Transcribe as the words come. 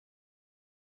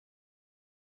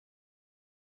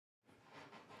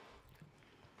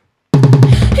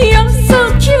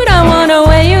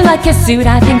like a suit,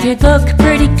 I think you'd look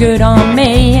pretty good on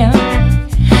me.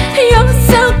 You're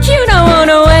so cute, I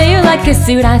wanna wear you like a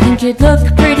suit, I think you'd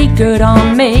look pretty good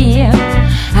on me.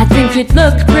 I think you'd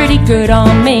look pretty good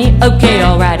on me. Okay,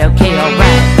 alright, okay,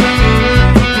 alright.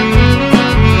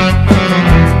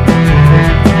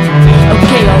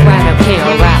 Okay, alright, okay,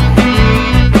 alright.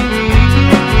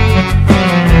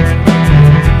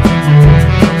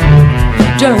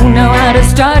 Don't know how to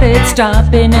start it,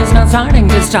 stopping is not starting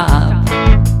to stop.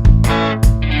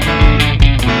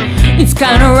 It's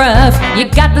kinda rough, you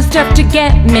got the stuff to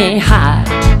get me hot.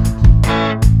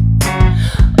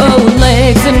 Oh,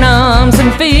 legs and arms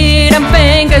and feet and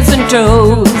fingers and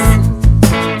toes.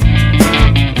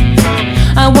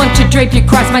 I want to drape you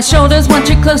across my shoulders, want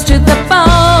you close to the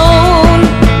bone.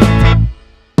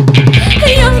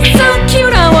 You're so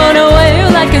cute, I wanna wear you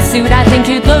like a suit, I think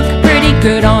you'd look pretty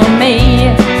good on me.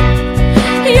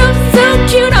 You're so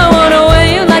cute, I wanna wear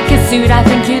you like a suit, I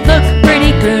think you'd look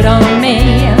pretty good on me.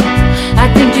 I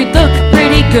think you'd look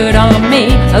pretty good on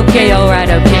me. Okay, alright,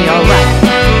 okay, alright.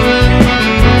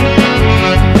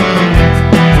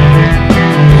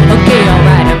 Okay,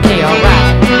 alright, okay, alright.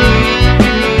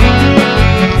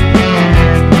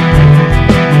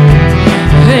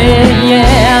 Hey,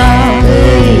 yeah.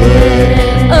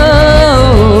 Oh,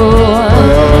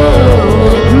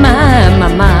 my, my,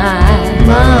 my.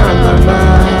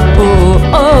 Oh,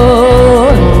 oh.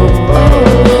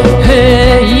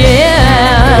 Hey, yeah.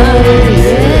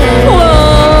 Whoa.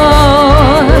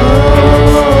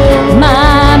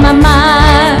 My, my, my.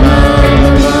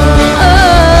 Oh.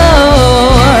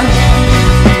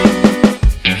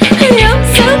 You're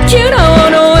so cute, I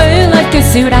wanna wear you like a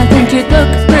suit, I think you'd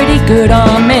look pretty good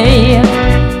on me.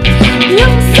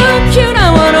 You're so cute,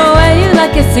 I wanna wear you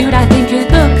like a suit, I think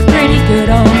you'd look pretty good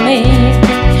on me.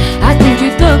 I think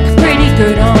you'd look pretty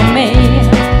good on me.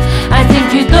 I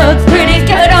think you'd look pretty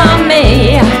good on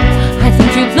me. I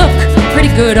think you'd look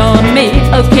pretty good on me.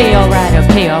 Okay, alright,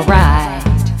 okay, alright.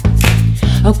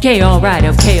 Okay, alright,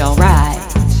 okay, alright.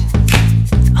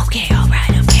 Okay,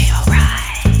 alright, okay,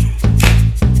 alright.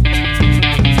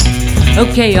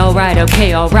 Okay, alright,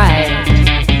 okay, alright.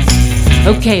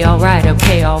 Okay, alright,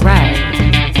 okay, alright.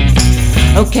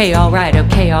 Okay, alright,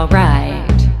 okay, alright.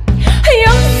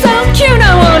 You're so cute,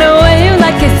 I wanna wear you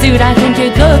like a suit, I think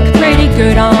you'd look pretty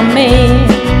good on me.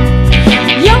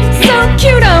 You're so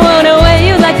cute, I wanna wear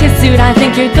you like a suit, I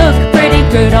think you'd look pretty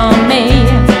good on me.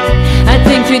 I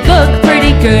think you'd look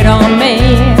pretty good on me.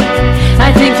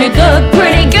 I think you'd look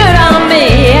pretty good on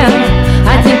me.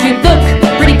 I think you'd look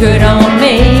pretty good on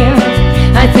me.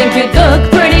 I think you'd look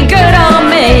pretty good on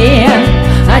me.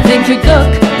 I think you'd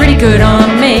look pretty good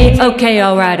on me. Okay,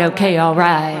 alright, okay,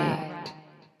 alright.